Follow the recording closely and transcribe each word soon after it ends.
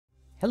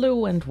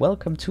Hello and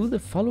welcome to the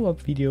follow-up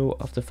video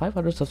of the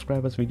 500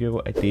 subscribers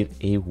video I did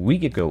a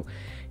week ago.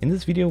 In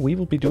this video we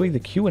will be doing the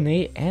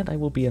Q&A and I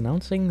will be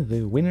announcing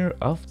the winner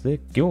of the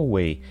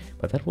giveaway.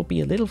 But that will be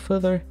a little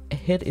further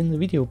ahead in the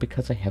video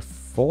because I have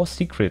 4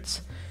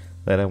 secrets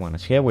that I want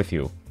to share with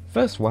you.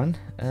 First one,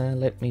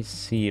 let me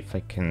see if I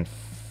can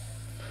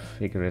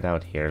figure it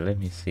out here. Let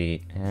me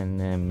see.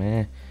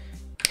 And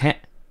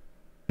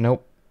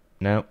nope,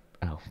 no.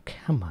 Oh,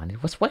 come on,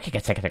 it was working a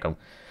second ago.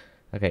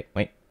 Okay,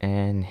 wait,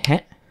 and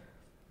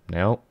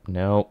no,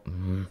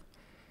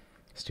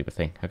 stupid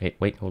thing. Okay,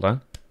 wait, hold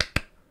on.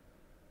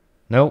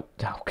 No,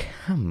 oh,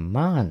 come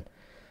on.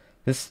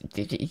 This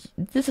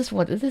is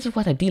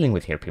what I'm dealing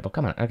with here, people.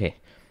 Come on. Okay,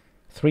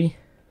 3,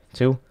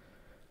 2,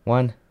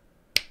 1.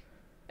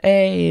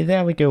 Hey,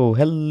 there we go.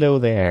 Hello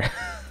there.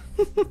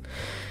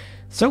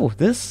 So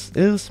this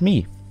is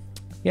me.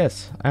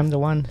 Yes, I'm the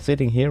one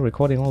sitting here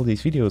recording all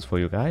these videos for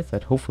you guys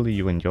that hopefully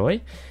you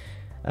enjoy.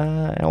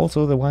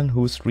 Also the one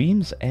who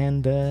streams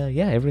and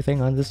yeah,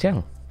 everything on this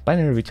channel.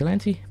 Binary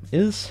Vigilante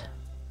is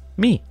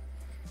me.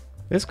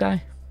 This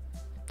guy,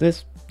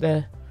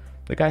 the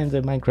guy in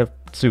the Minecraft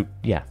suit,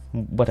 yeah,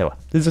 whatever.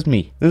 This is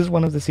me. This is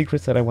one of the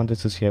secrets that I wanted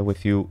to share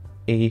with you,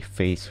 a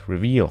face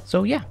reveal.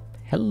 So yeah,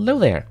 hello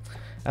there.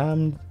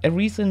 A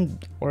reason,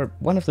 or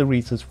one of the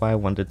reasons why I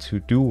wanted to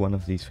do one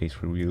of these face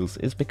reveals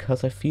is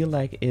because I feel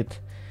like it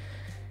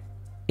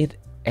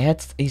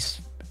adds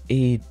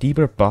a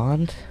deeper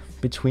bond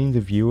between the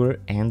viewer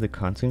and the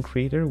content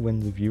creator when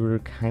the viewer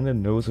kind of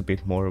knows a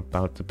bit more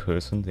about the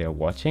person they're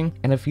watching.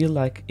 And I feel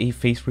like a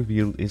face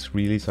reveal is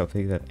really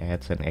something that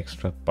adds an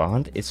extra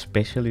bond,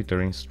 especially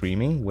during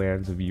streaming where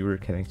the viewer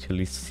can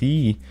actually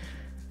see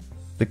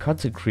the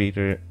content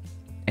creator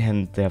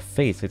and their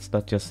face. It's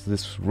not just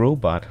this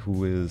robot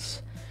who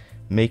is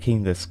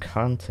making this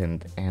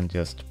content and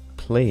just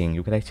playing.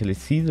 You can actually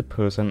see the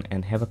person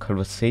and have a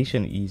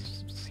conversation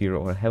easier,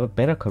 or have a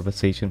better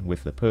conversation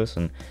with the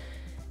person.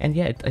 And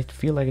yeah, I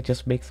feel like it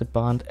just makes the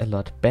bond a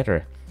lot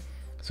better.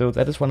 So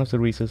that is one of the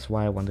reasons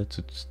why I wanted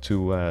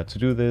to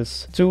do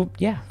this. To,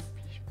 yeah,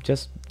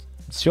 just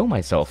show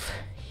myself.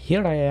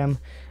 Here I am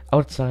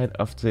outside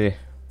of the,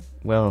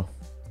 well,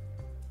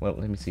 let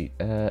me see.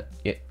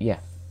 Yeah.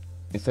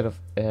 Instead of,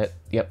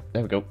 yep,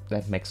 there we go.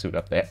 That mech suit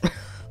up there.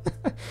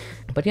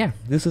 But yeah,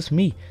 this is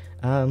me.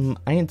 I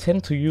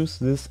intend to use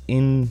this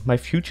in my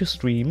future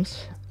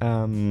streams.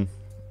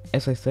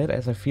 As I said,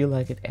 as I feel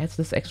like it adds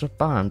this extra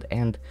bond,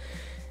 and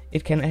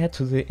it can add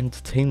to the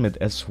entertainment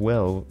as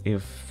well.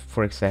 If,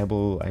 for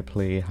example, I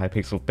play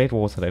Hypixel Bed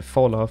Wars and I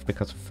fall off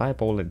because of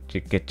Fireball and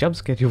get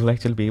jumpscared, you will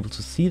actually be able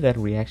to see that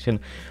reaction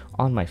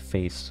on my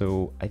face.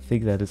 So I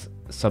think that is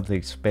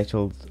something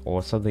special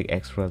or something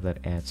extra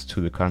that adds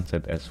to the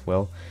content as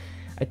well.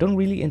 I don't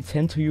really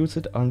intend to use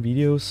it on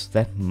videos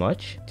that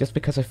much, just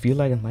because I feel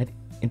like it might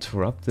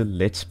interrupt the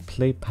Let's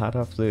Play part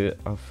of the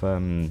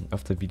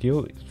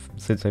video,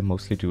 since I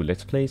mostly do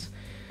Let's Plays.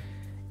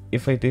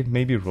 If I did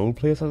maybe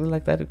roleplay or something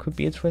like that, it could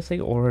be interesting,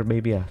 or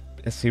maybe a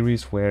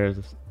series where,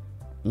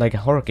 like a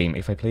horror game,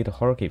 if I played a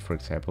horror game for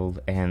example,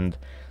 and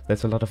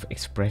there's a lot of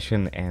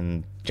expression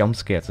and jump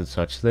scares and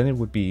such, then it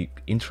would be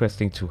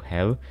interesting to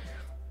have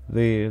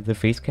the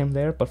face cam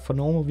there. But for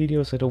normal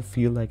videos I don't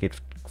feel like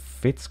it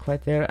fits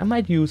quite there. I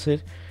might use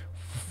it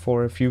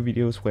for a few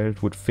videos where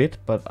it would fit,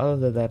 but other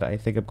than that I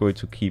think I'm going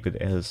to keep it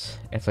as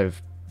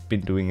I've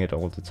been doing it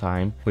all the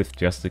time with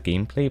just the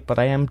gameplay. But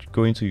I am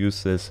going to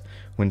use this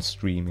when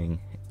streaming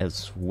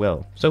as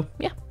well. So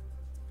yeah,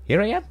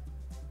 here I am.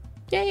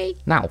 Yay!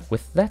 Now,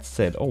 with that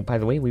said, oh, by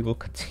the way, we will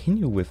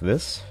continue with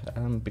this,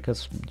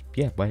 because,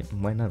 yeah,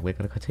 why not? We're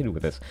gonna continue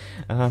with this.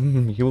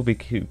 You will be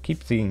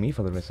keep seeing me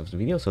for the rest of the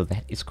video, so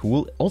that is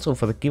cool. Also,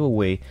 for the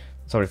giveaway,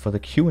 sorry, for the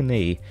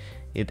Q&A,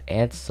 it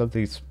adds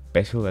something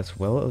special as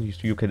well.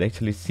 You can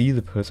actually see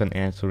the person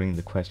answering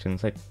the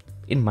questions.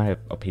 In my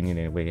opinion,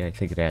 anyway, I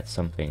think it adds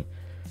something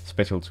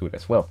special to it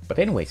as well. But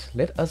anyways,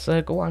 let us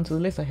go on to the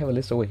list. I have a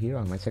list over here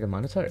on my second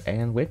monitor,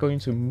 and we're going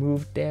to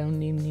move down.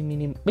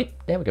 Wait,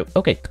 there we go.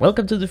 Okay,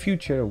 welcome to the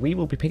future. We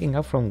will be picking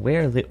up from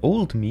where the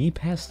old me,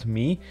 past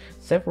me,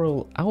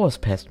 several hours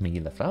past me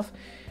left off.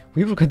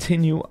 We will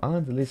continue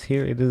on the list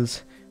here. It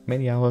is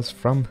many hours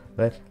from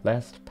that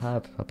last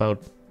part,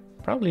 about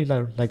probably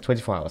like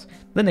 24 hours.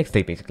 The next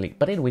day, basically.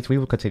 But anyways, we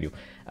will continue.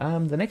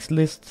 The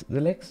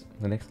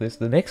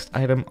next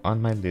item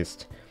on my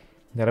list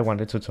that I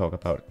wanted to talk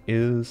about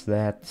is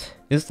that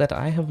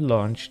I have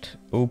launched,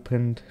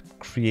 opened,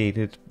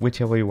 created,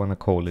 whichever you want to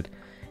call it,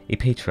 a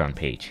Patreon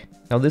page.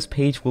 Now this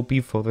page will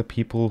be for the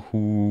people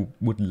who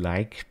would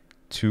like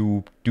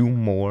to do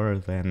more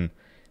than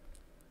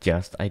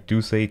just, I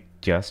do say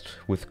just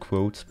with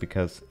quotes,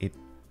 because it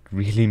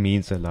really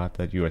means a lot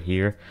that you are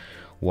here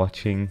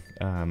watching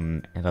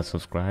and are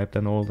subscribed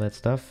and all that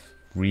stuff.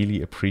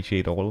 Really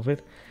appreciate all of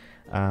it.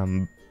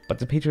 But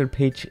the Patreon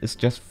page is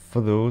just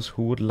for those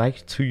who would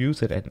like to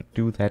use it and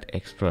do that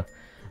extra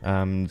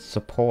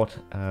support.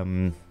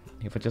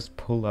 If I just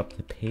pull up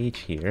the page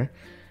here,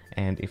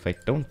 and if I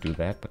don't do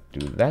that, but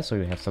do that so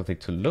you have something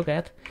to look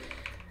at,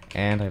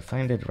 and I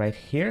find it right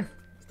here,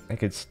 I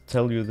could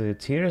tell you the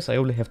tiers. I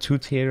only have 2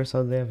 tiers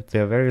out there.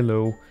 They're very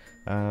low.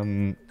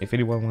 If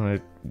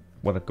anyone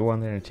wanna go on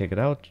there and check it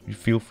out, you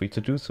feel free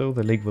to do so.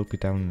 The link will be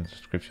down in the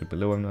description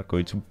below. I'm not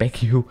going to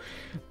beg you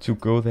to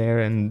go there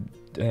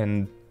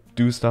and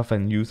do stuff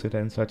and use it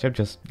and such. I'm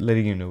just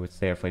letting you know it's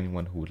there for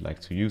anyone who would like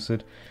to use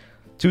it.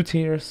 2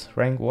 tiers,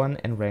 rank 1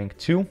 and rank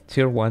 2.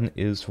 Tier 1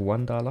 is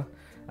 $1.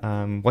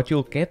 What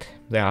you'll get,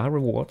 there are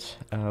rewards.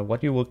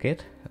 What you will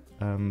get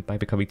by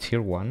becoming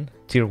tier 1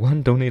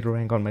 donator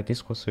rank on my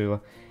Discord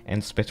server,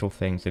 and special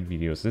thanks in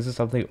videos. This is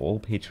something all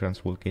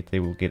Patreons will get. They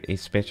will get a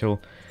special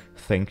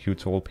thank you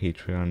to all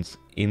Patreons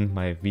in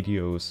my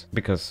videos,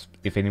 because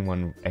if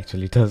anyone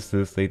actually does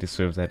this, they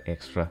deserve that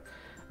extra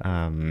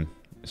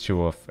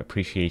show of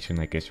appreciation,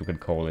 I guess you can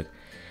call it.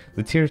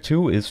 The tier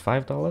 2 is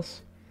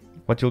 $5.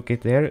 What you'll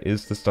get there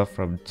is the stuff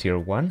from tier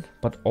 1,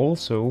 but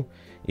also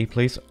a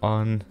place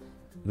on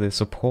the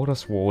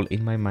supporters wall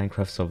in my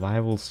Minecraft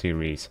survival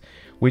series,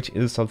 which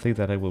is something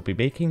that I will be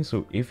making.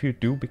 So if you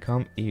do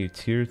become a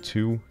tier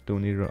 2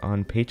 donator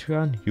on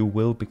Patreon, you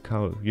will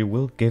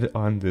get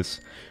on this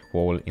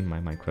wall in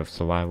my Minecraft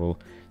survival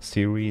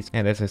series.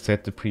 And as I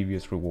said, the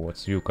previous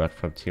rewards you got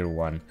from tier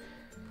 1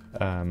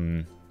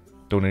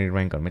 donator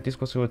rank on my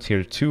Discord server,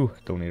 tier 2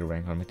 donator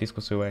rank on my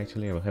Discord server.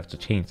 Actually, I will have to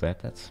change that.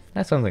 That's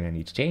something I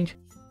need to change.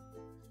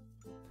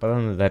 But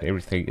other than that,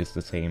 everything is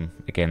the same.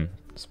 Again,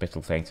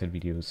 special thanks and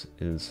videos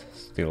is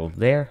still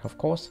there, of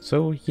course.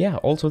 So yeah,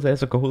 also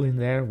there's a goal in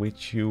there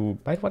which you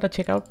might want to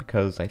check out,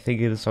 because I think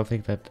it is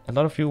something that a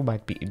lot of you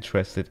might be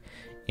interested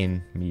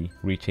in me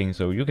reaching,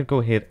 so you can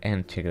go ahead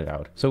and check it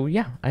out. So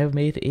yeah, I have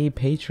made a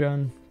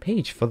Patreon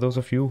page for those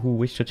of you who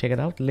wish to check it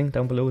out. Link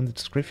down below in the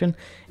description,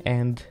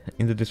 and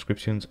in the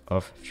descriptions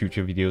of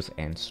future videos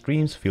and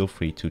streams. Feel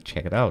free to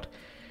check it out.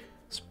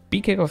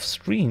 Speaking of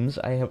streams,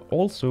 I have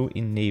also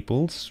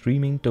enabled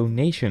streaming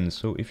donations,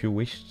 so if you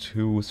wish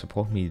to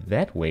support me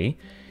that way,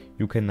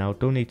 you can now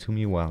donate to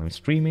me while I'm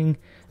streaming.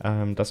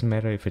 Doesn't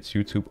matter if it's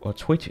YouTube or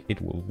Twitch,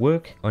 it will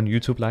work. On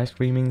YouTube live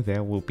streaming,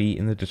 there will be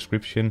in the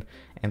description,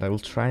 and I will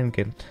try and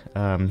get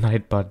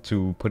Nightbot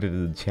to put it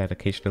in the chat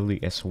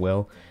occasionally as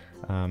well,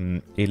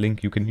 a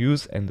link you can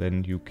use, and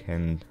then you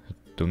can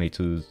donate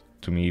to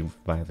me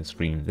via the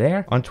stream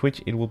there. On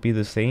Twitch it will be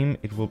the same.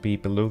 It will be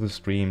below the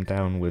stream,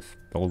 down with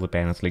all the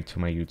banners linked to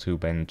my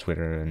YouTube and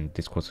Twitter and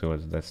Discord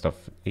servers, that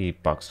stuff. A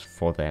box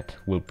for that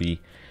will be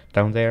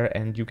down there,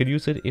 and you can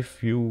use it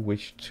if you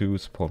wish to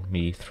support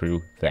me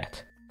through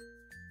that.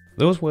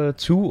 Those were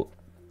 2.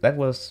 That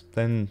was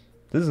then,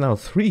 this is now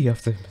 3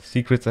 of the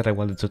secrets that I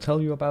wanted to tell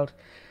you about.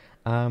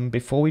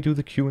 Before we do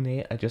the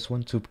Q&A, I just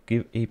want to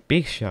give a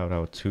big shout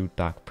out to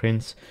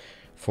DarkPrince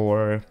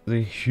for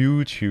the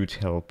huge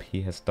help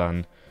he has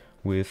done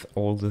with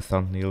all the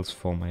thumbnails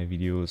for my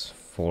videos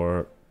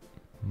for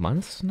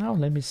months now.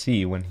 Let me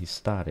see when he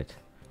started.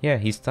 Yeah,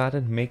 he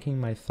started making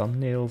my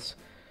thumbnails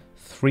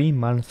 3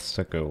 months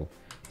ago.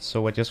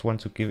 So I just want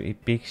to give a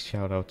big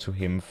shout out to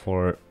him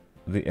for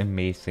the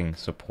amazing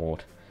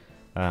support.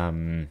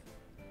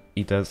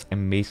 He does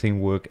amazing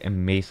work,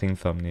 amazing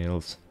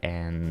thumbnails,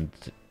 and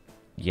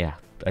yeah,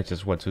 I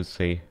just want to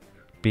say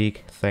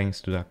big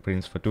thanks to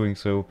DarkPrince for doing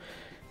so.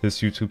 His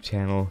YouTube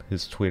channel,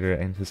 his Twitter,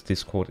 and his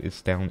Discord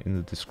is down in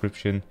the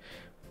description.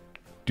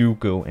 Do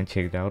go and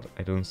check it out.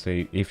 I don't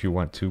say if you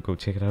want to go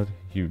check it out,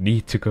 you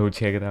need to go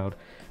check it out.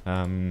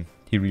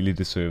 He really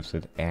deserves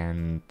it,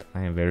 and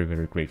I am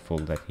very grateful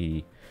that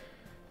he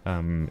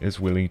is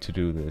willing to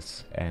do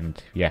this.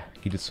 And yeah,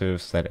 he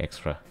deserves that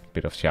extra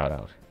bit of shout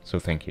out. So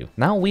thank you.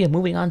 Now we are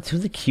moving on to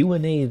the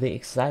Q&A, the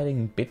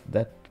exciting bit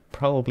that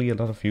probably a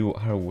lot of you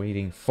are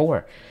waiting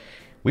for.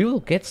 We will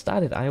get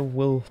started. I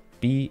will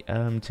be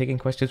taking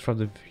questions from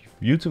the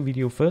YouTube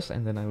video first,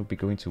 and then I will be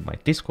going to my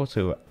Discord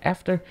server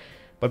after.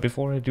 But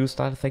before I do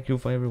start, thank you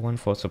for everyone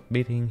for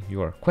submitting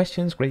your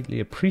questions,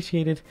 greatly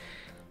appreciated.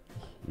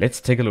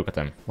 Let's take a look at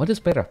them. What is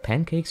better,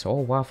 pancakes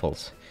or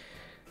waffles?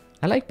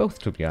 I like both,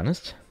 to be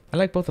honest. I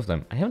like both of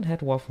them. I haven't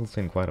had waffles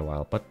in quite a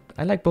while, but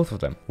I like both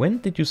of them. When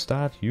did you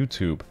start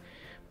YouTube?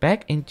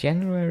 Back in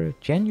January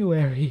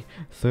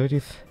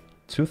 30th,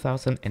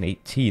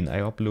 2018, I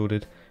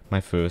uploaded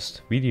my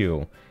first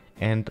video.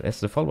 And as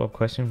the follow-up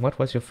question, what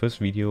was your first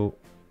video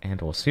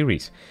and or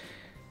series?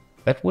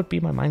 That would be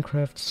my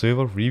Minecraft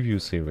server review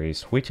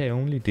series, which I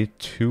only did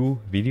 2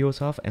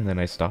 videos of, and then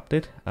I stopped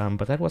it.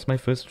 But that was my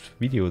first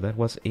video. That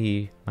was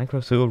a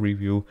Minecraft server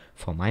review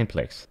for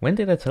Mineplex. When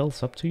did I tell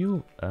sub to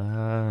you?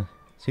 So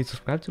you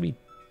subscribed to me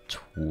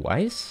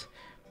twice,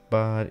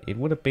 but it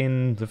would have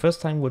been, the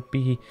first time would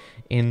be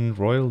in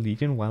Royal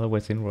Legion, while I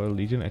was in Royal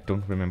Legion. I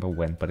don't remember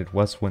when, but it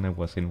was when I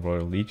was in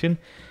Royal Legion.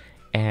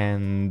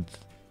 And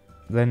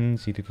then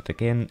she did it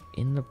again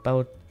in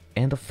about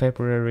end of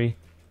February,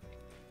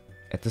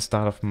 at the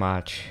start of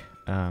March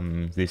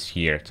this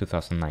year,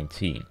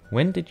 2019.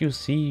 When did you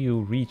see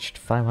you reached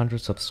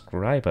 500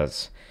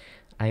 subscribers?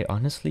 I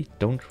honestly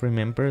don't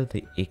remember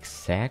the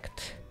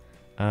exact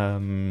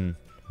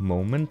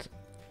moment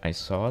I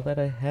saw that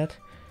I had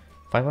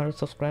 500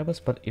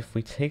 subscribers, but if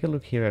we take a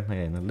look here at my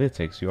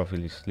analytics, you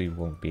obviously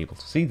won't be able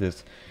to see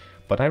this,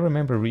 but I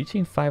remember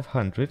reaching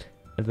 500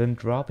 and then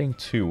dropping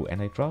 2, and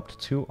I dropped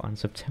 2 on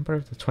September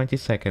the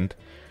 22nd,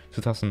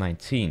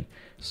 2019.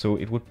 So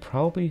it would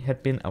probably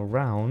have been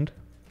around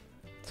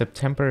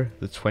September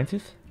the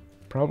 20th,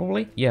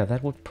 probably. Yeah,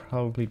 that would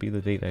probably be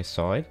the date I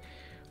saw it,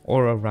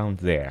 or around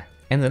there.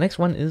 And the next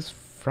one is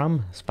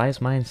from Spice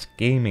Minds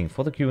Gaming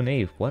for the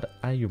Q&A. What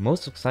are you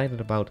most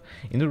excited about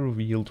in the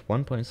revealed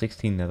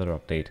 1.16 Nether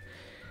update?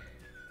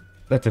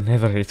 That the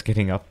Nether is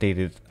getting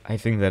updated, I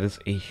think that is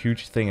a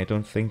huge thing. I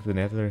don't think the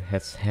Nether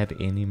has had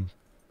any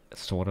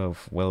sort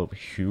of, well,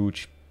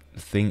 huge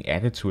thing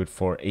added to it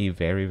for a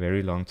very,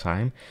 very long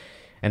time.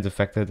 And the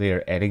fact that they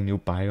are adding new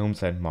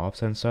biomes and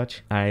mobs and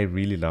such, I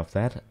really love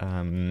that.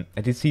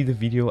 I did see the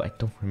video, I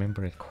don't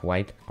remember it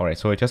quite. Alright,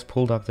 so I just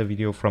pulled up the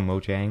video from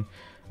Mojang,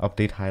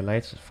 update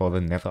highlights for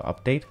the Nether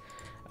update.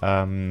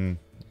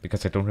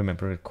 Because I don't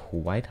remember it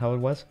quite how it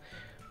was.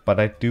 But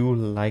I do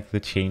like the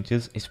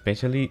changes,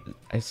 especially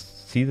I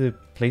see the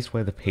place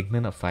where the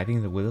pigmen are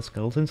fighting the wither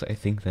skeletons. I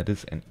think that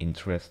is an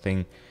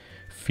interesting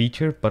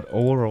feature, but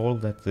overall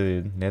that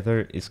the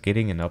Nether is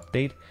getting an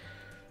update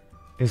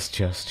is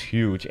just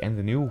huge. And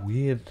the new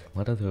weird,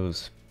 what are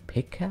those,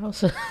 pig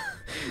cows?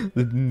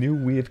 The new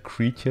weird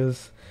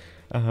creatures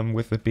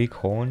with the big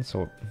horns,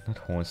 or not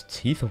horns,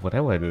 teeth or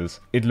whatever it is.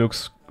 It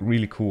looks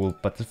really cool,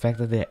 but the fact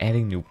that they're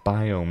adding new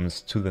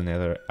biomes to the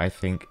Nether, I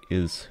think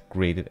is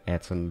great.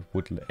 It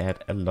would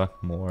add a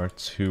lot more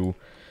to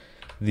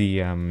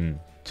the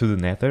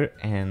Nether,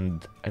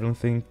 and I don't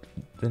think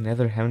the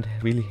Nether haven't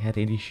really had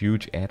any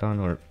huge add-on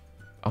or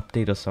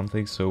update or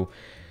something, so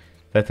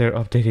that they're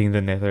updating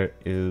the Nether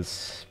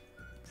is,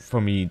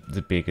 for me,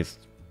 the biggest,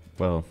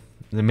 well,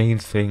 the main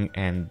thing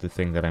and the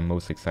thing that I'm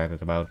most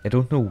excited about. I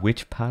don't know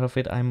which part of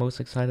it I'm most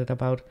excited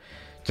about.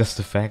 Just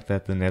the fact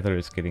that the Nether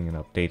is getting an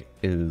update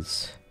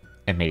is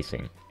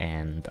amazing,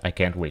 and I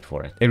can't wait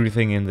for it.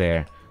 Everything in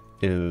there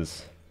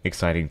is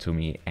exciting to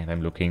me, and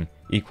I'm looking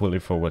equally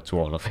forward to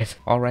all of it.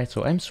 Alright,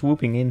 so I'm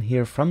swooping in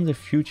here from the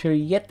future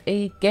yet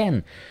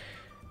again.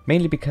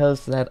 Mainly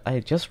because that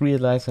I just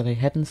realized that I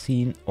hadn't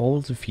seen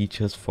all the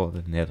features for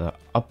the Nether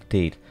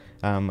update.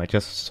 I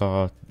just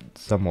saw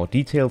some more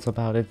details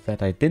about it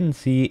that I didn't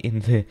see in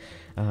the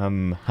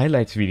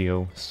highlights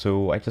video,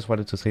 so I just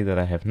wanted to say that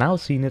I have now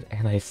seen it,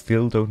 and I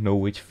still don't know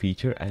which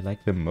feature I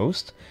like the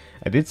most.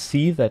 I did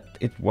see that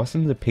it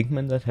wasn't the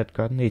pigmen that had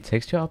gotten a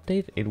texture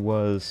update, it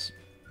was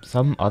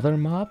some other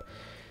mob,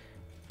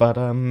 but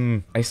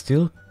I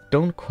still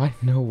don't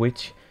quite know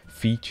which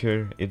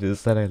feature it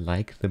is that I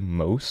like the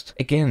most.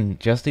 Again,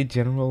 just in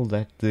general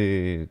that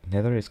the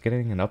Nether is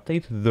getting an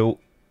update, though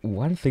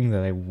one thing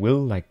that I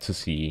will like to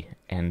see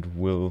and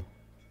will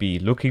be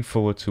looking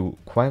forward to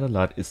quite a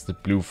lot is the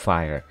blue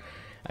fire.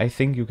 I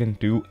think you can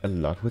do a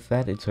lot with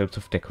that in terms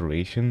of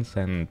decorations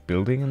and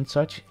building and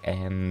such,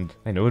 and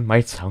I know it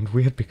might sound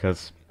weird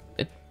because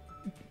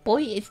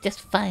boy, it's just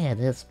fire,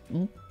 there's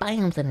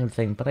biomes and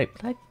everything, but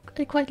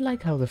I quite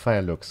like how the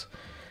fire looks.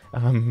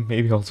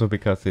 Maybe also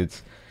because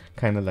it's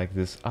kind of like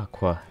this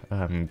aqua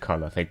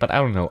color thing, but I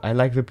don't know, I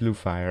like the blue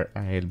fire,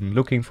 I'm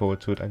looking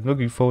forward to it, I'm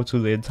looking forward to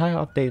the entire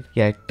update.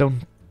 Yeah, I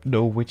don't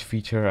know which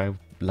feature I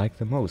like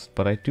the most,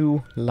 but I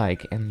do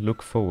like and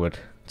look forward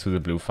to the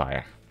blue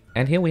fire.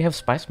 And here we have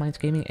Spice Minds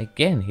Gaming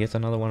again. Here's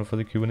another one for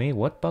the Q&A.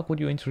 What bug would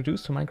you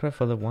introduce to Minecraft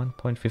for the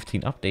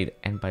 1.15 update?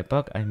 And by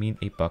bug, I mean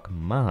a bug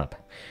mob.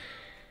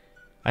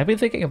 I've been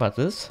thinking about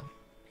this.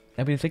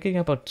 I've been thinking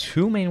about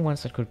two main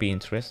ones that could be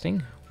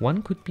interesting.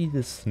 One could be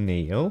the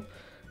snail.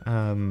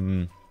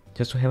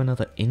 Just to have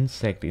another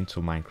insect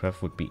into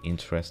Minecraft would be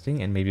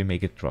interesting, and maybe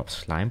make it drop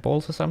slime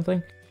balls or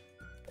something.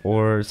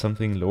 Or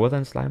something lower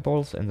than slime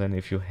balls, and then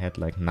if you had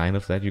like 9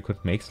 of that you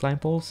could make slime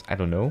balls. I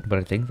don't know, but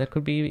I think that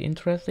could be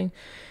interesting.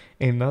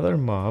 Another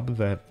mob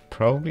that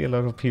probably a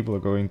lot of people are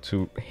going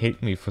to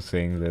hate me for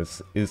saying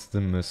this is the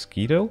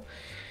mosquito.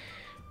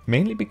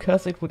 Mainly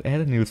because it would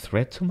add a new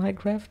threat to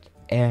Minecraft,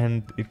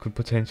 and it could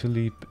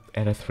potentially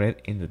add a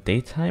threat in the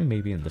daytime,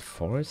 maybe in the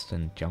forest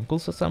and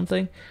jungles or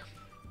something.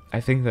 I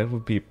think that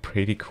would be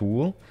pretty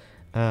cool.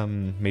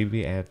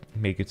 Maybe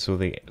make it so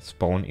they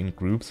spawn in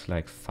groups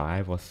like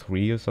 5 or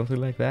 3 or something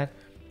like that.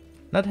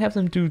 Not have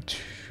them do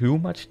too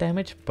much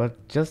damage,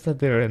 but just that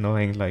they're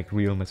annoying like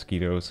real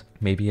mosquitoes.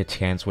 Maybe a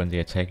chance when they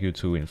attack you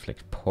to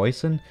inflict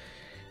poison.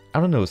 I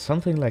don't know,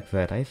 something like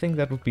that. I think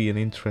that would be an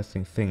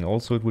interesting thing.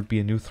 Also, it would be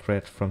a new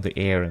threat from the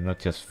air and not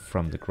just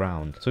from the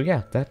ground. So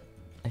yeah,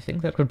 I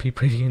think that would be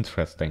pretty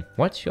interesting.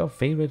 What's your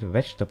favorite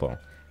vegetable?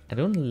 I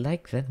don't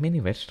like that many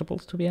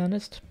vegetables, to be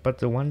honest, but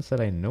the ones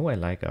that I know I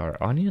like are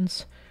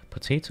onions,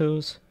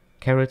 potatoes,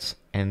 carrots,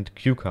 and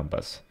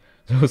cucumbers.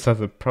 Those are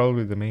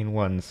probably the main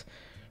ones.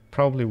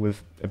 Probably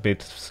with a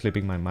bit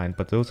slipping my mind,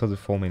 but those are the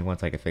 4 main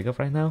ones I can think of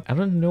right now. I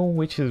don't know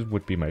which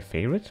would be my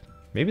favorite.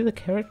 Maybe the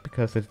carrot,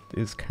 because it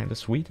is kind of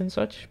sweet and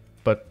such,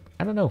 but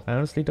I don't know. I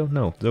honestly don't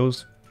know.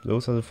 Those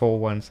are the 4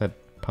 ones that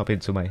pop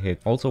into my head.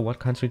 Also, what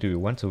country do you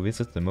want to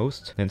visit the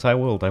most? The entire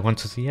world. I want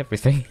to see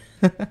everything.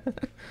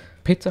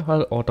 Pizza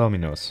Hut or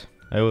Domino's?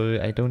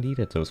 I don't eat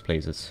at those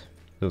places.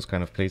 Those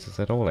kind of places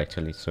at all,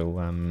 actually, so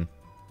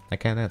I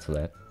can't answer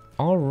that.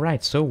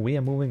 Alright, so we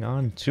are moving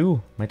on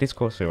to my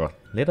Discord server.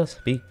 Let us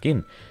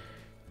begin.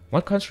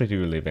 What country do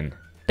you live in?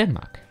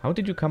 Denmark. How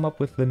did you come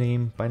up with the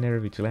name Binary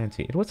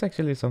Vigilante? It was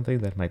actually something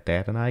that my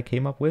dad and I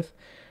came up with.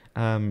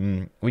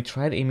 We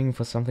tried aiming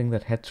for something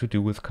that had to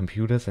do with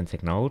computers and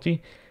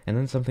technology, and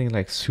then something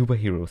like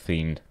superhero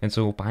themed. And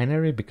so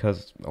binary,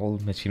 because all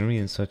machinery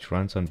and such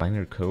runs on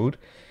binary code,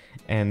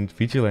 and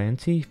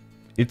vigilante,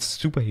 it's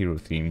superhero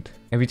themed.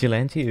 A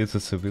vigilante is a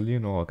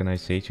civilian or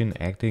organization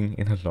acting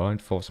in a law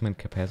enforcement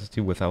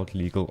capacity without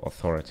legal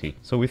authority.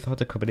 So we thought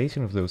the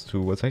combination of those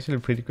two was actually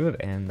pretty good,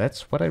 and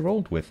that's what I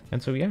rolled with.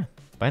 And so yeah,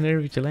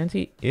 Binary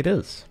Vigilante it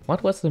is.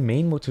 What was the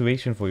main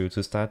motivation for you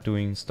to start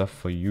doing stuff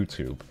for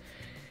YouTube?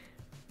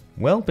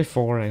 Well,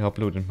 before I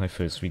uploaded my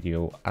first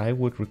video, I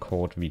would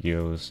record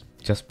videos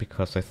just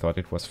because I thought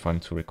it was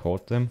fun to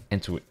record them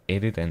and to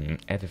edit and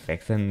add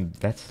effects and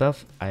that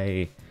stuff.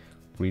 I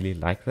really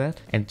like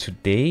that. And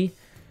today,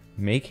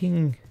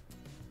 making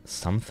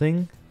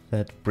something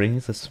that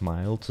brings a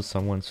smile to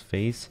someone's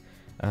face,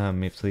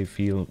 if they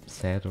feel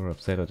sad or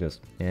upset or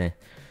just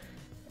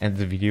and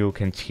the video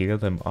can cheer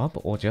them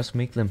up or just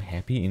make them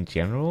happy in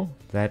general,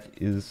 that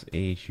is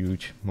a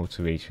huge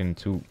motivation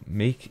to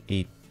make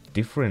a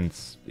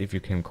difference, if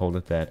you can call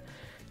it that.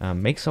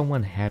 Make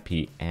someone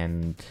happy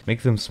and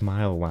make them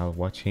smile while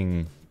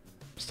watching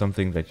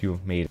something that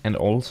you've made. And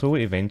also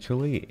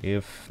eventually,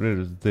 if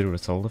the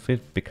result of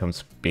it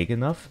becomes big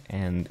enough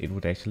and it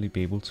would actually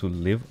be able to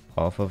live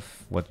off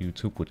of what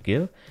YouTube would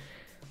give,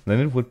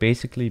 then it would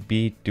basically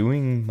be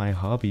doing my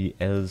hobby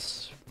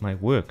as my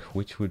work,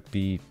 which would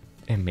be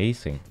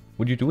amazing.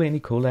 Would you do any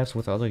collabs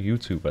with other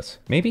YouTubers?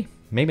 Maybe,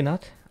 maybe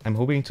not. I'm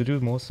hoping to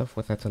do more stuff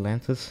with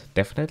Atalantis,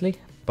 definitely.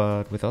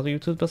 But with other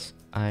YouTubers,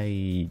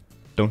 I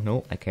don't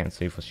know. I can't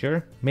say for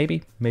sure.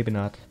 Maybe, maybe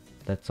not.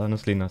 That's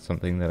honestly not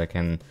something that I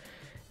can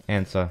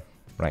answer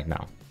right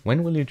now.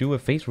 When will you do a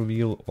face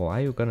reveal, or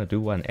are you gonna do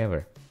one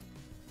ever?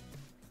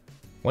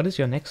 What is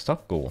your next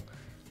stock goal?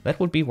 That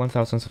would be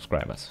 1000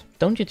 subscribers.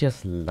 Don't you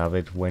just love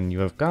it when you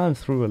have gone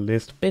through a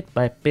list bit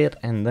by bit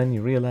and then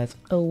you realize,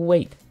 oh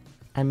wait,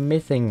 I'm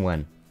missing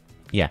one?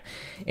 Yeah,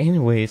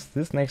 anyways,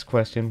 this next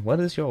question, what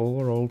is your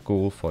overall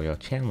goal for your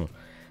channel?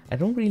 I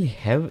don't really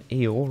have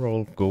a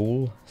overall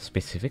goal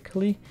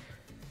specifically.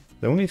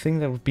 The only thing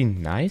that would be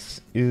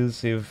nice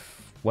is if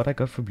what I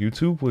got from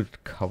YouTube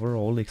would cover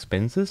all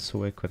expenses,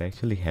 so I could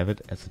actually have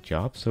it as a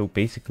job. So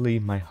basically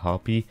my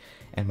hobby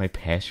and my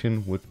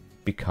passion would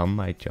become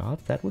my job.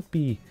 That would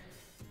be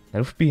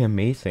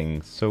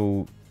amazing.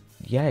 So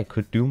yeah, I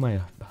could do my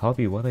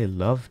hobby, what I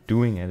love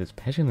doing and is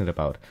passionate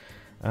about.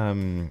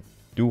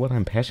 Do what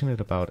I'm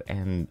passionate about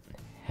and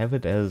have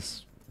it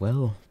as,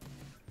 well,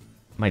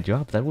 my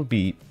job. That would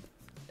be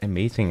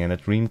amazing and a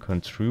dream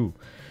come true.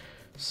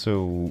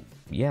 So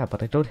yeah,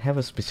 but I don't have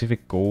a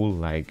specific goal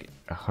like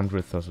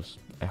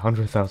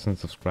 100,000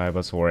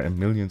 subscribers or 1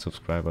 million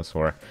subscribers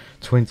or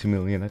 20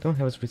 million. I don't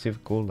have a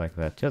specific goal like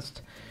that.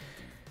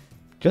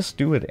 Just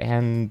do it,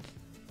 and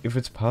if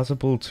it's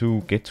possible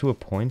to get to a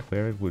point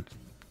where it would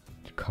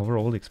cover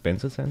all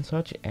expenses and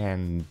such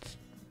and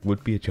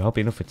would be a job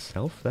in of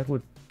itself, that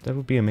would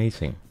be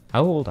amazing.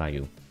 How old are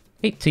you?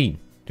 18.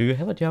 Do you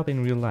have a job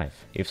in real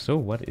life? If so,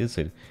 what is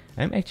it?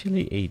 I'm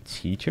actually a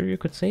teacher, you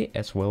could say,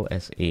 as well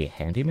as a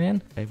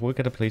handyman. I work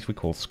at a place we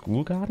call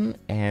School Garden,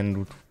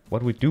 and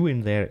what we do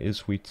in there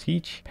is we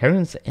teach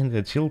parents and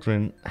their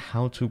children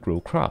how to grow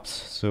crops.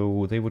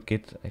 So they would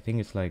get, I think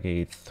it's like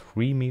a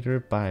 3 meter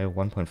by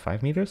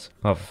 1.5 meters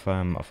of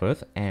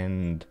earth,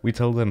 and we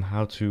tell them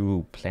how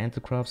to plant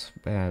the crops.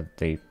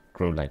 They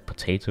grow like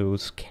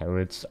potatoes,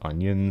 carrots,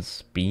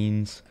 onions,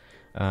 beans,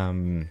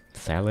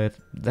 salad,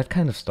 that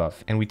kind of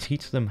stuff. And we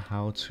teach them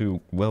how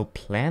to, well,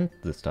 plant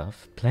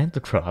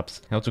the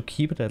crops, how to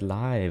keep it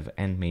alive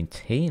and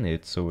maintain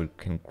it so it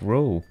can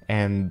grow,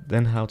 and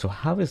then how to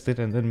harvest it,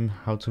 and then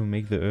how to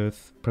make the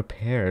earth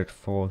prepared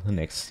for the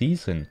next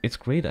season. It's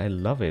great, I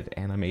love it,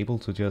 and I'm able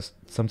to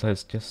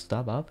sometimes just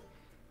stop up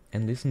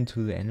and listen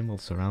to the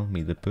animals around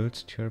me, the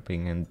birds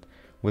chirping, and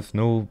with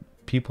no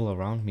people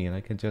around me, and I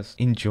can just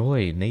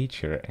enjoy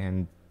nature,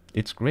 and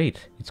it's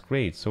great, it's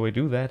great. So I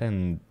do that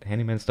and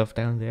handyman stuff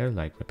down there,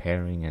 like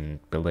repairing and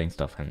building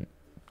stuff, and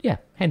yeah,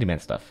 handyman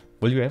stuff.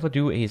 Will you ever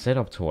do a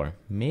setup tour?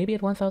 Maybe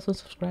at 1000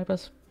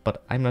 subscribers,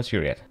 but I'm not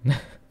sure yet.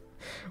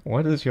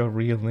 What is your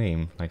real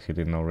name? Like you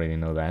didn't already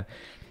know that.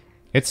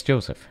 It's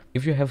Joseph.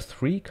 If you have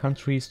 3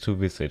 countries to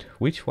visit,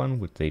 which one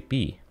would they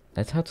be?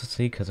 That's hard to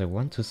say because I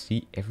want to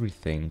see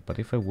everything, but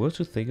if I were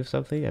to think of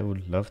something, I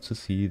would love to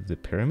see the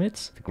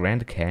pyramids, the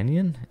Grand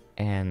Canyon,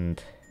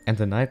 and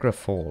the Niagara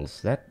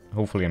Falls. That,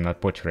 hopefully I'm not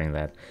butchering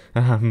that.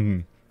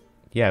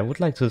 Yeah, I would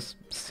like to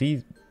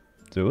see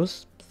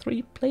those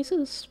 3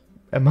 places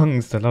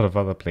amongst a lot of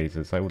other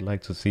places. I would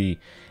like to see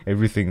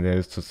everything there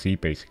is to see,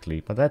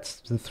 basically. But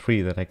that's the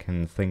 3 that I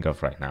can think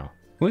of right now.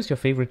 Who is your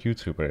favorite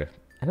YouTuber?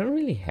 I don't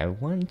really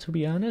have one, to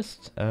be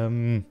honest.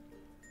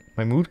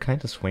 My mood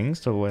kind of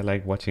swings, so I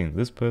like watching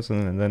this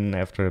person, and then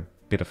after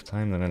bit of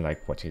time, then I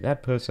like watching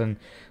that person,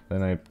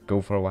 then I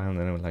go for a while, and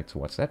then I would like to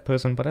watch that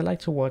person. But I like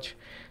to watch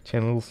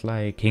channels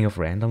like King of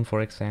Random, for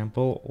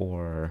example,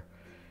 or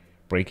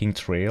Breaking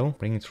Trail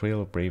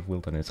or Brave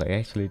Wilderness. I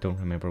actually don't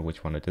remember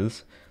which one it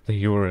is.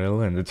 The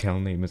URL and the channel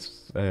name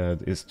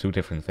is two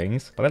different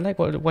things. But I like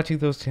watching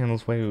those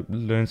channels where you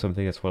learn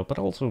something as well, but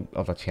also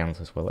other channels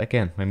as well.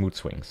 Again, my mood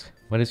swings.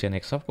 What is your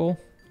next sub goal?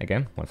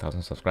 Again,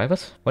 1000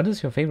 subscribers. What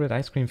is your favorite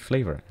ice cream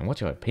flavor? And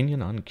what's your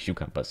opinion on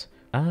cucumbers?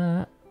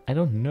 I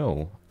don't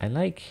know. I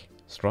like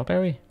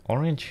strawberry,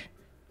 orange,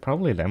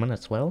 probably lemon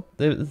as well.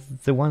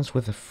 The ones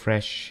with a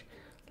fresh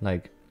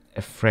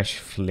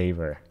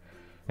flavor.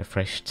 A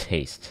fresh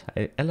taste.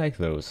 I like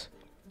those.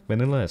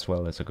 Vanilla as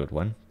well is a good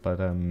one. But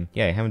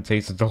yeah, I haven't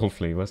tasted the whole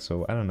flavor,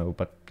 so I don't know.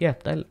 But yeah,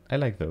 I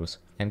like those.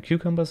 And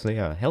cucumbers, they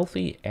are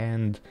healthy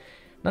and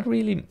not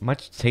really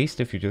much taste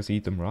if you just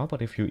eat them raw.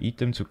 But if you eat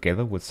them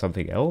together with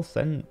something else,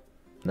 then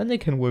they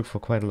can work for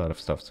quite a lot of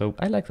stuff. So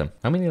I like them.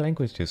 How many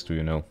languages do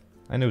you know?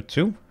 I know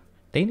 2.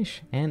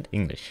 Danish and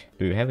English.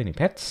 Do you have any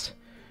pets?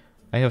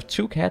 I have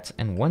 2 cats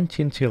and 1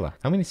 chinchilla.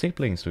 How many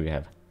siblings do you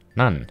have?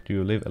 None. Do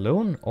you live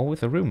alone or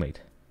with a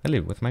roommate? I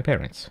live with my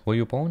parents. Were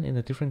you born in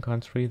a different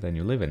country than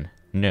you live in?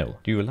 No.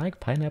 Do you like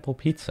pineapple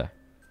pizza?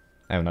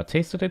 I have not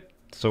tasted it,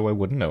 so I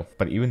wouldn't know.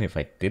 But even if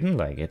I didn't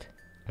like it,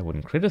 I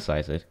wouldn't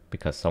criticize it,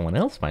 because someone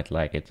else might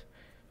like it.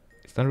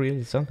 It's not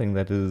really something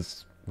that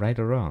is right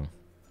or wrong.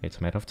 It's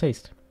a matter of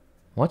taste.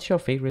 What's your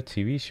favorite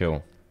TV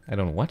show? I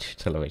don't watch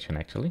television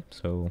actually,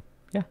 so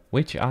yeah.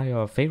 Which are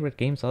your favorite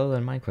games other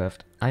than Minecraft?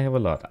 I have a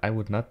lot. I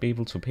would not be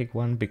able to pick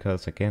one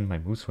because, again, my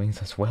mood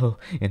swings as well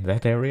in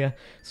that area.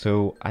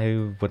 So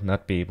I would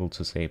not be able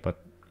to say,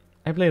 but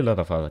I play a lot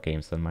of other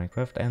games than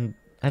Minecraft, and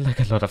I like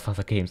a lot of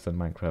other games than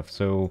Minecraft.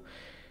 So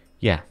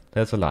yeah,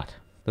 there's a lot.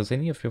 Does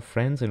any of your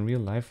friends in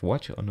real life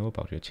watch or know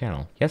about your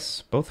channel?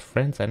 Yes, both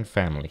friends and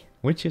family.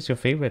 Which is your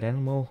favorite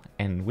animal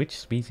and which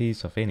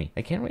species of any?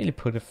 I can't really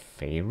put a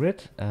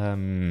favorite.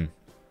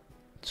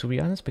 To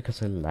be honest,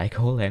 because I like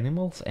all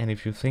animals, and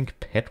if you think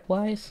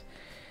pet-wise,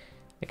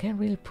 I can't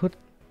really put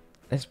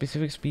a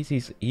specific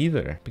species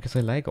either, because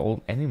I like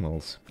all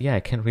animals. Yeah, I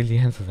can't really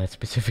answer that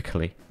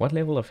specifically. What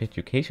level of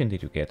education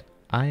did you get?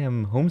 I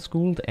am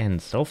homeschooled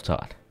and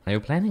self-taught. Are you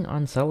planning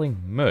on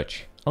selling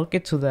merch? I'll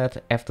get to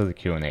that after the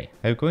Q&A.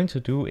 Are you going to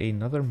do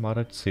another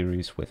modded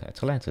series with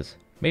Atlantis?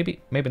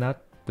 Maybe, maybe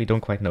not. We don't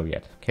quite know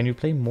yet. Can you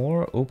play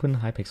more open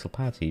Hypixel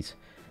parties?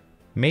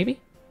 Maybe?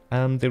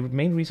 The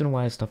main reason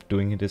why I stopped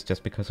doing it is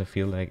just because I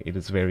feel like it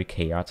is very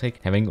chaotic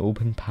having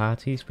open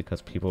parties,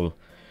 because people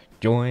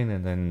join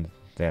and then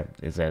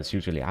there's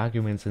usually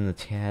arguments in the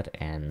chat,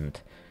 and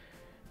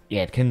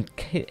yeah, it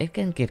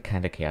can get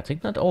kind of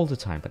chaotic. Not all the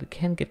time, but it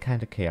can get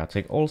kind of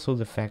chaotic. Also,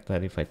 the fact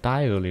that if I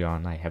die early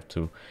on, I have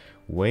to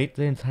wait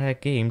the entire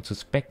game to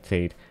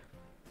spectate,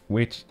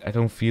 which I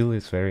don't feel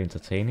is very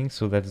entertaining.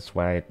 So that is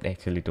why I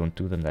actually don't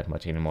do them that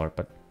much anymore.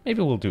 But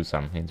maybe we'll do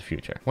some in the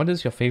future. What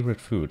is your favorite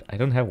food? I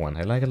don't have one.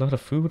 I like a lot of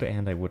food,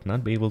 and I would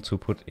not be able to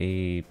put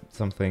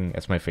something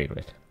as my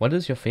favorite. What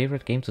is your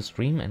favorite game to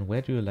stream, and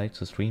where do you like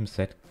to stream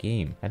said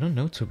game? I don't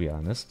know, to be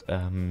honest.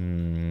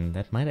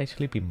 That might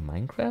actually be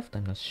Minecraft.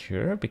 I'm not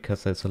sure,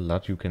 because there's a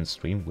lot you can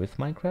stream with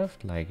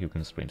Minecraft. Like, you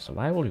can stream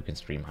survival, you can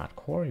stream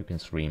hardcore, you can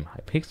stream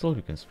Hypixel,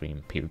 you can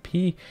stream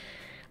PvP.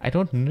 I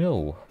don't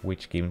know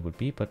which game it would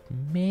be, but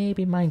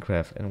maybe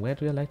Minecraft. And where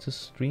do I like to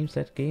stream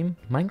that game?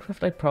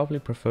 Minecraft I probably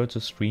prefer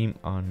to stream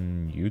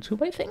on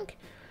YouTube, I think.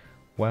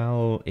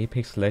 While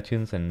Apex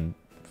Legends and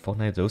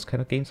Fortnite, those kind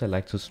of games, I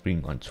like to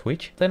stream on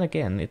Twitch. Then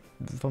again,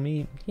 for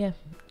me, yeah,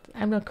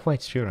 I'm not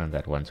quite sure on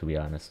that one, to be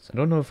honest. I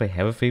don't know if I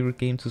have a favorite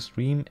game to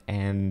stream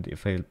and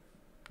if I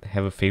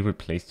have a favorite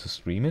place to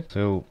stream it.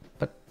 So,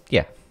 but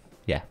yeah,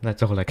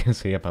 that's all I can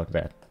say about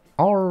that.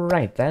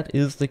 Alright, that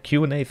is the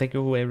Q&A. Thank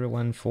you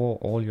everyone for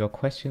all your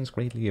questions.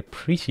 Greatly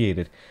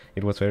appreciated.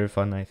 It was very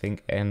fun, I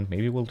think, and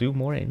maybe we'll do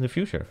more in the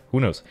future. Who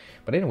knows?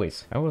 But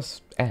anyways, I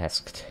was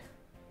asked,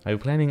 are you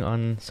planning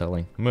on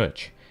selling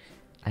merch?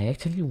 I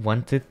actually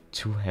wanted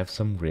to have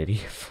some ready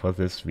for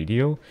this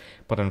video,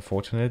 but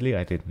unfortunately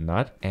I did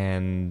not.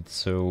 And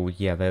so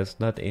yeah, there's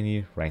not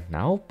any right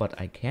now, but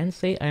I can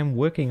say I'm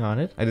working on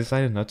it. I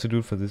decided not to do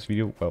it for this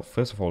video. Well,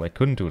 first of all, I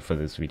couldn't do it for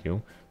this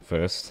video.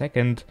 First,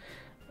 second,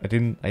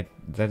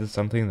 that is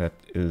something that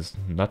is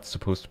not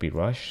supposed to be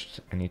rushed.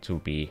 I need to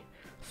be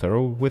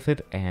thorough with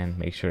it and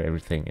make sure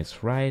everything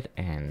is right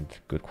and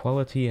good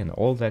quality and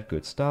all that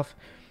good stuff.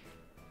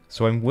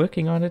 So I'm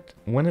working on it.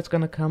 When it's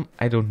gonna come,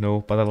 I don't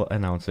know, but I'll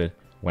announce it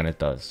when it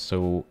does.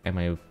 So am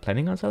I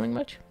planning on selling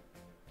much?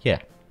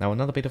 Yeah. Now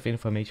another bit of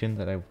information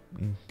that I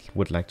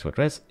would like to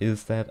address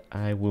is that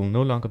I will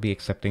no longer be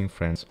accepting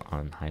friends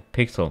on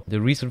Hypixel.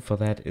 The reason for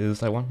that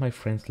is I want my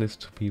friends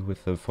list to be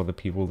for the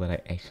people that I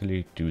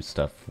actually do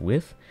stuff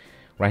with.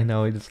 Right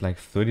now it is like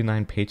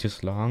 39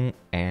 pages long,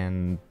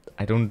 and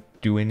I don't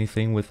do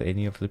anything with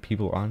any of the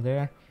people on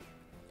there.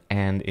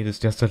 And it is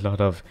just a lot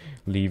of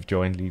leave,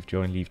 join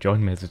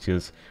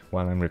messages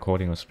while I'm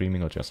recording or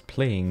streaming or just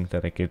playing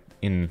that I get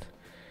in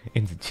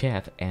the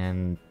chat.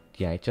 And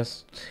yeah,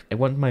 I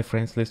want my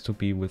friends list to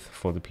be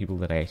for the people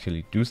that I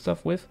actually do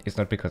stuff with. It's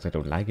not because I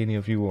don't like any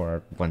of you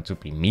or want to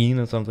be mean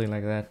or something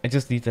like that. I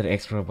just need that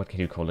extra, what can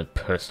you call it,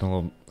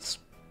 personal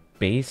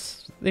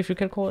space, if you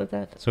can call it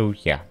that. So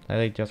yeah,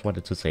 I just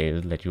wanted to say,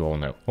 let you all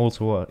know.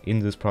 Also, in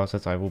this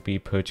process, I will be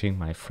purging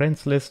my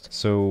friends list.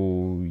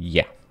 So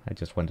yeah, I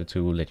just wanted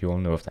to let you all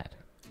know of that.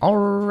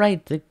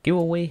 Alright, the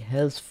giveaway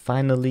has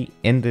finally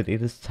ended.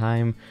 It is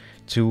time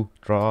to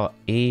draw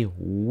a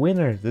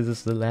winner. This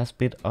is the last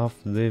bit of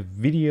the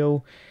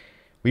video.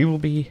 We will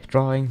be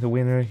drawing the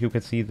winner. You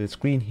can see the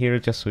screen here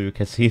just so you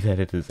can see that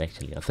it is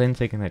actually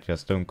authentic and I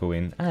just don't go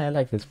in, I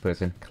like this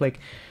person, click,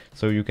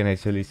 so you can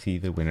actually see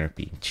the winner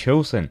being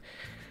chosen.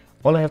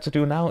 All I have to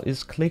do now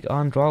is click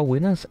on draw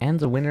winners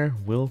and the winner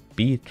will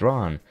be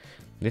drawn.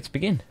 Let's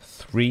begin.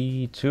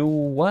 3, 2,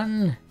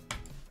 1.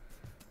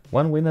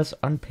 One winner's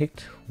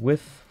unpicked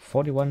with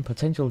 41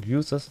 potential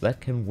users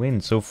that can win.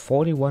 So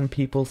 41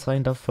 people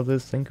signed up for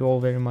this. Thank you all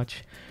very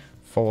much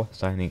for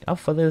signing up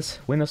for this.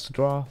 Winners to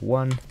draw.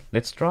 1.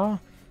 Let's draw.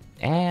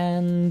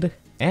 And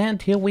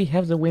here we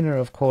have the winner.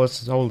 Of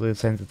course, all the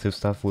sensitive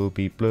stuff will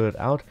be blurred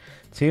out.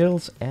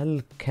 Tails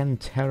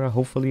Alcantara.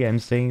 Hopefully I'm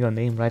saying your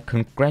name right.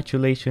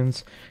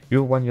 Congratulations.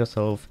 You won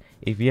yourself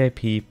a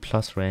VIP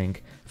plus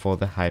rank for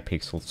the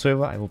Hypixel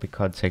server. I will be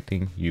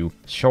contacting you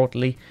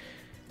shortly.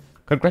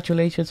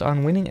 Congratulations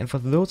on winning, and for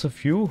those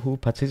of you who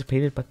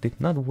participated but did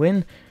not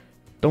win,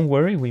 don't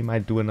worry, we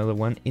might do another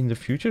one in the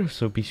future,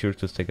 so be sure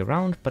to stick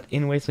around. But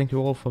anyways, thank you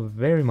all for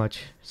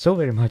so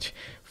very much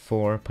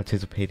for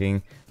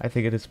participating. I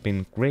think it has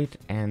been great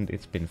and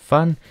it's been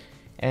fun,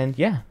 and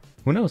yeah,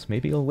 who knows,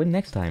 maybe I'll win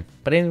next time.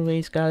 But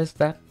anyways guys,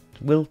 that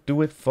will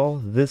do it for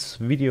this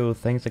video.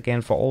 Thanks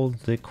again for all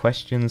the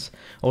questions,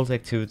 all the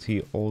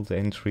activity, all the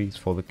entries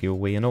for the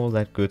giveaway and all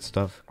that good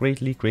stuff.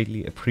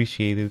 Greatly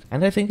appreciated,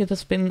 and I think it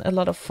has been a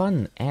lot of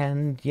fun.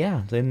 And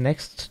yeah, the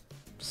next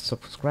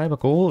subscriber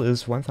goal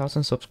is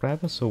 1000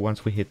 subscribers, so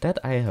once we hit that,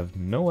 I have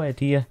no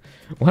idea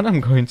what I'm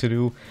going to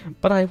do,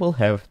 but I will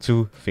have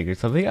to figure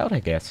something out,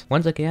 I guess.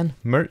 Once again,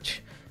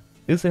 merch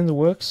is in the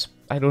works.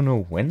 I don't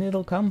know when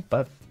it'll come,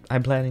 but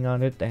I'm planning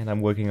on it and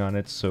I'm working on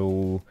it,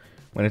 so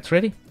when it's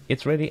ready,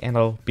 it's ready, and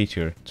I'll be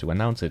sure to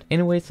announce it.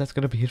 Anyways, that's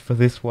gonna be it for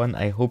this one.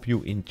 I hope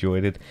you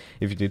enjoyed it.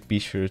 If you did, be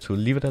sure to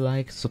leave it a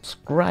like,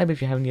 subscribe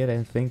if you haven't yet,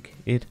 and think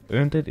it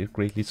earned it. It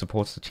greatly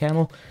supports the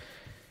channel.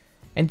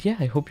 And yeah,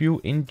 I hope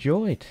you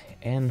enjoyed,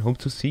 and hope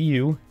to see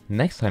you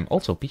next time.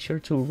 Also, be sure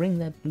to ring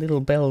that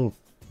little bell,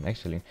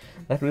 actually,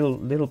 that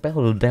little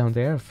bell down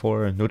there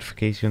for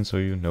notifications, so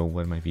you know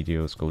when my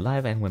videos go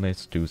live and when I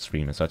do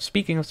stream and such.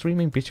 Speaking of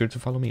streaming, be sure to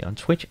follow me on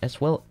Twitch as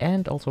well,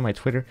 and also my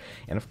Twitter,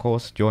 and of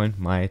course join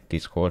my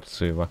Discord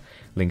server,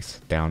 links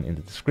down in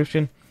the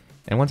description.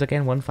 And once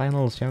again, one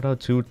final shout out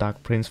to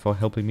DarkPrince for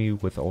helping me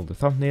with all the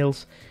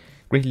thumbnails.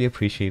 Greatly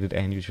appreciated,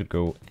 and you should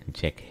go and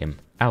check him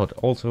out.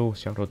 Also,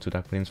 shout out to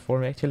DarkPrince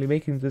for actually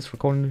making this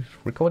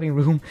recording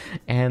room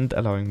and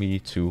allowing me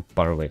to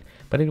borrow it.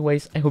 But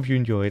anyways, I hope you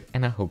enjoyed,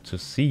 and I hope to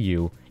see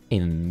you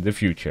in the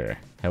future.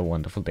 Have a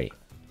wonderful day.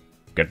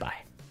 Goodbye.